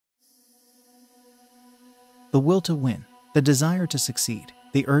the will to win, the desire to succeed,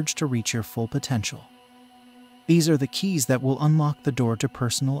 the urge to reach your full potential. These are the keys that will unlock the door to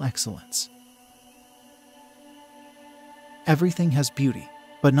personal excellence. Everything has beauty,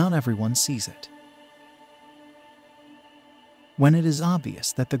 but not everyone sees it. When it is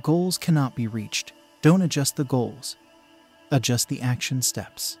obvious that the goals cannot be reached, don't adjust the goals. Adjust the action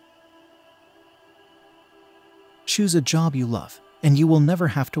steps. Choose a job you love, and you will never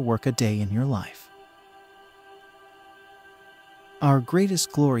have to work a day in your life. Our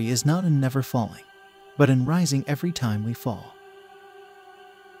greatest glory is not in never falling, but in rising every time we fall.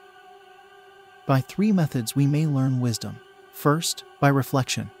 By 3 methods we may learn wisdom. First, by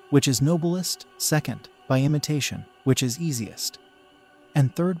reflection, which is noblest. Second, by imitation, which is easiest.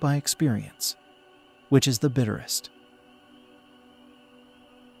 And third, by experience, which is the bitterest.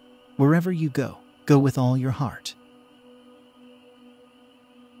 Wherever you go, go with all your heart.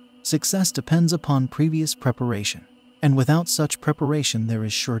 Success depends upon previous preparation, and without such preparation there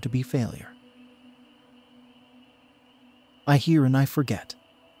is sure to be failure. I hear and I forget.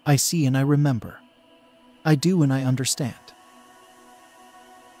 I see and I remember. I do and I understand.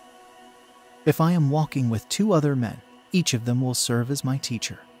 If I am walking with 2 other men, each of them will serve as my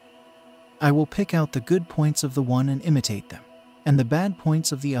teacher. I will pick out the good points of the one and imitate them, and the bad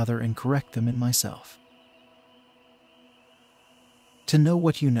points of the other and correct them in myself. To know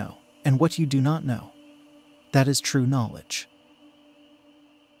what you know, and what you do not know, that is true knowledge.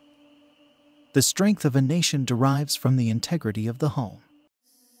 The strength of a nation derives from the integrity of the home.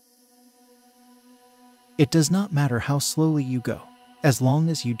 It does not matter how slowly you go, as long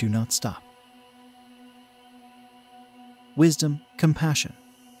as you do not stop. Wisdom, compassion,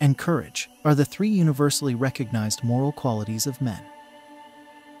 and courage are the 3 universally recognized moral qualities of men.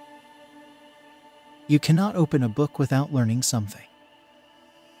 You cannot open a book without learning something.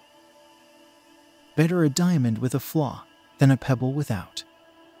 Better a diamond with a flaw than a pebble without.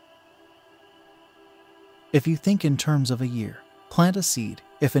 If you think in terms of a year, plant a seed.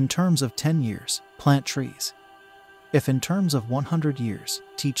 If in terms of 10 years, plant trees. If in terms of 100 years,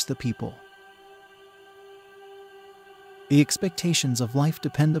 teach the people. The expectations of life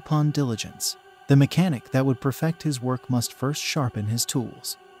depend upon diligence. The mechanic that would perfect his work must first sharpen his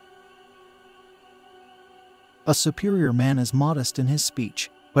tools. A superior man is modest in his speech,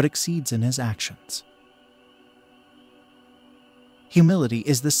 but exceeds in his actions. Humility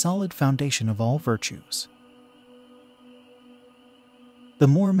is the solid foundation of all virtues. The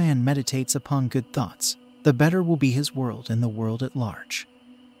more man meditates upon good thoughts, the better will be his world and the world at large.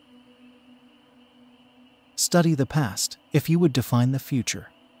 Study the past, if you would define the future.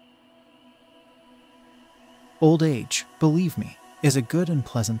 Old age, believe me, is a good and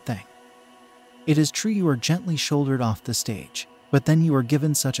pleasant thing. It is true you are gently shouldered off the stage, but then you are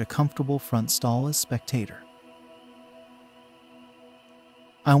given such a comfortable front stall as spectator.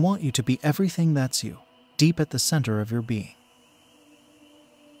 I want you to be everything that's you, deep at the center of your being.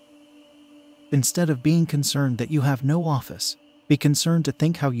 Instead of being concerned that you have no office, be concerned to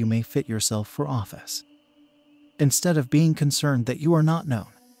think how you may fit yourself for office. Instead of being concerned that you are not known,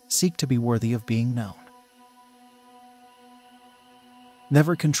 seek to be worthy of being known.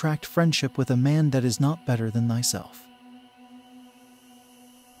 Never contract friendship with a man that is not better than thyself.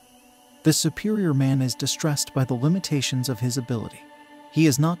 The superior man is distressed by the limitations of his ability. He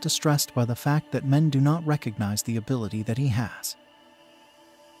is not distressed by the fact that men do not recognize the ability that he has.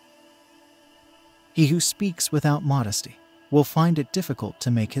 He who speaks without modesty will find it difficult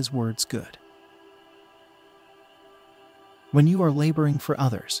to make his words good. When you are laboring for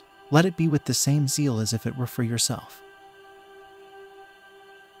others, let it be with the same zeal as if it were for yourself.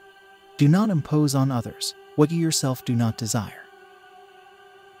 Do not impose on others what you yourself do not desire.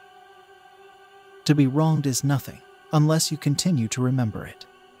 To be wronged is nothing, unless you continue to remember it.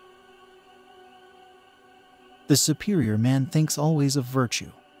 The superior man thinks always of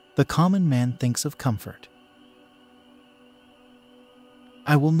virtue. The common man thinks of comfort.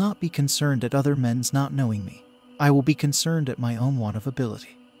 I will not be concerned at other men's not knowing me. I will be concerned at my own want of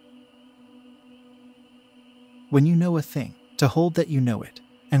ability. When you know a thing, to hold that you know it,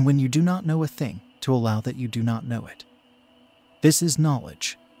 and when you do not know a thing, to allow that you do not know it. This is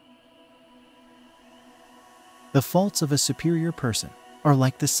knowledge. The faults of a superior person are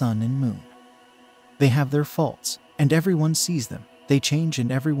like the sun and moon. They have their faults, and everyone sees them. They change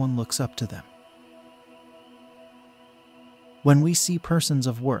and everyone looks up to them. When we see persons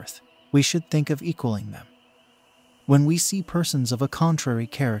of worth, we should think of equaling them. When we see persons of a contrary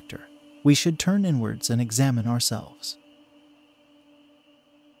character, we should turn inwards and examine ourselves.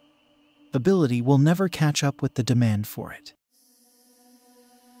 Ability will never catch up with the demand for it.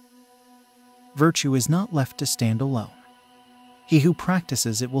 Virtue is not left to stand alone. He who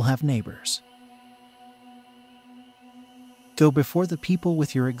practices it will have neighbors. Go before the people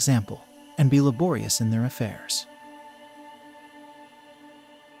with your example, and be laborious in their affairs.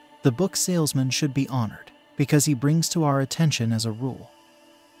 The book salesman should be honored, because he brings to our attention, as a rule,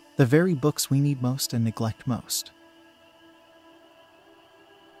 the very books we need most and neglect most.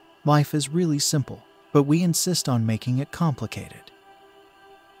 Life is really simple, but we insist on making it complicated.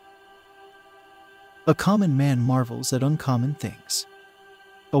 A common man marvels at uncommon things.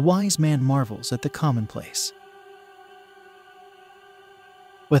 A wise man marvels at the commonplace.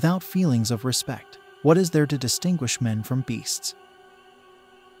 Without feelings of respect, what is there to distinguish men from beasts?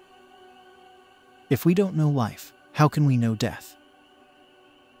 If we don't know life, how can we know death?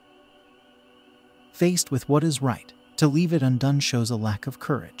 Faced with what is right, to leave it undone shows a lack of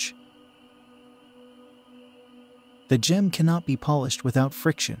courage. The gem cannot be polished without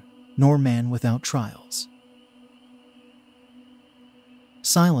friction, nor man without trials.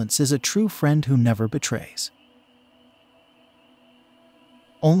 Silence is a true friend who never betrays.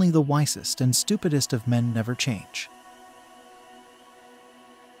 Only the wisest and stupidest of men never change.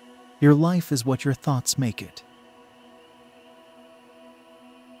 Your life is what your thoughts make it.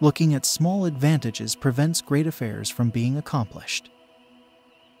 Looking at small advantages prevents great affairs from being accomplished.